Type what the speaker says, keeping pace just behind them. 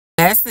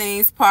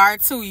things,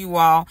 part 2, you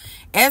all.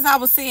 As I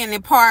was saying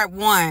in part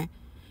 1,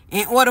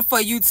 in order for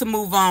you to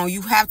move on,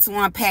 you have to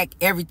unpack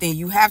everything.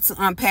 You have to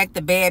unpack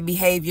the bad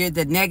behavior,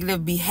 the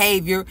negative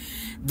behavior,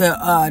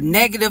 the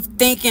negative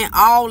thinking,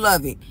 all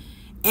of it.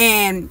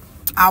 And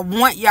I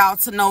want y'all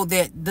to know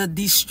that the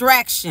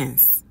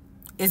distractions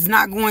is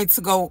not going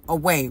to go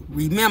away.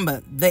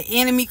 Remember, the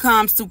enemy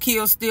comes to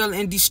kill, steal,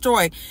 and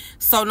destroy.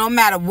 So no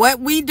matter what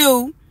we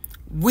do,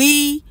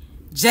 we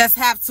just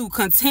have to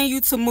continue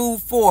to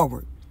move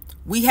forward.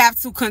 We have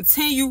to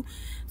continue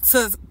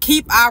to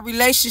keep our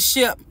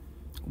relationship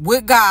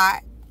with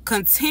God,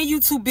 continue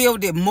to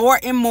build it more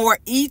and more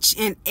each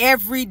and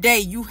every day.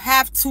 You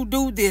have to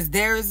do this.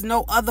 There is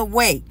no other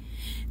way.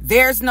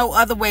 There's no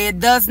other way. It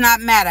does not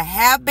matter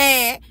how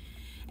bad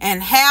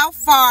and how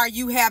far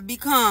you have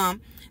become.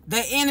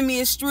 The enemy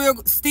is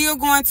still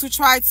going to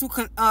try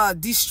to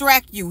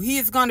distract you. He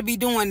is going to be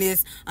doing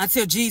this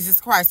until Jesus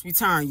Christ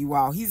returns, you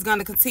all. He's going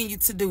to continue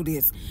to do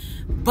this.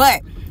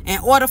 But in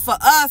order for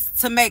us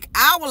to make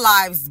our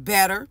lives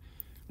better,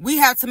 we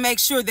have to make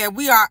sure that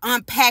we are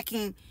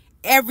unpacking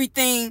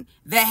everything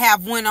that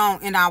have went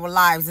on in our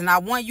lives. And I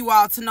want you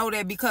all to know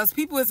that, because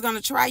people is going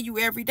to try you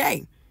every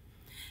day.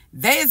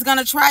 They is going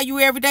to try you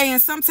every day.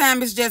 And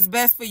sometimes it's just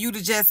best for you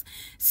to just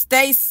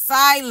stay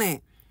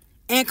silent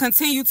and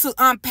continue to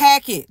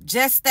unpack it.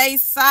 Just stay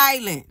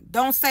silent.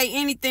 Don't say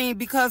anything,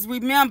 because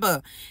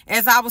remember,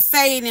 as I was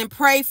saying, and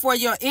pray for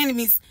your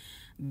enemies,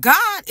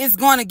 God is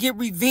going to get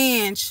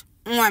revenge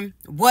on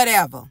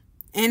whatever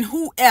and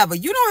whoever.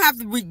 You don't have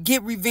to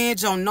get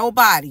revenge on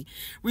nobody.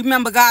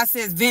 Remember, God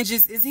says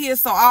vengeance is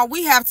his. So all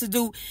we have to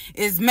do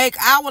is make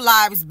our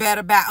lives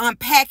better by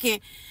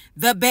unpacking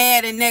the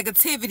bad and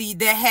negativity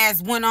that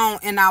has went on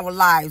in our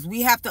lives.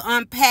 We have to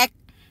unpack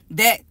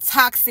that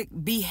toxic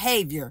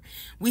behavior.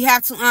 We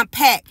have to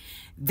unpack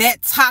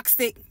that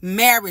toxic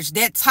marriage,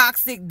 that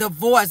toxic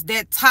divorce,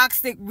 that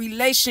toxic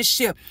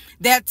relationship,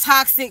 that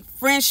toxic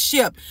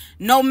friendship.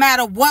 No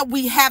matter what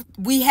we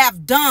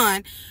have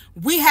done,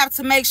 we have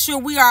to make sure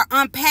we are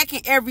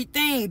unpacking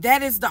everything.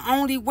 That is the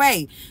only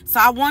way. So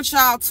I want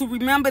y'all to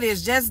remember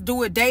this. Just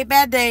do it day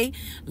by day,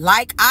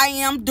 like I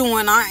am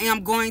doing. I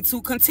am going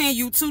to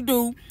continue to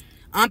do.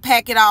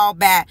 Unpack it all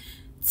by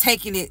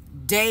taking it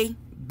day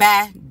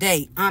by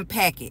day.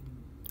 Unpack it.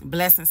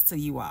 Blessings to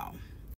you all.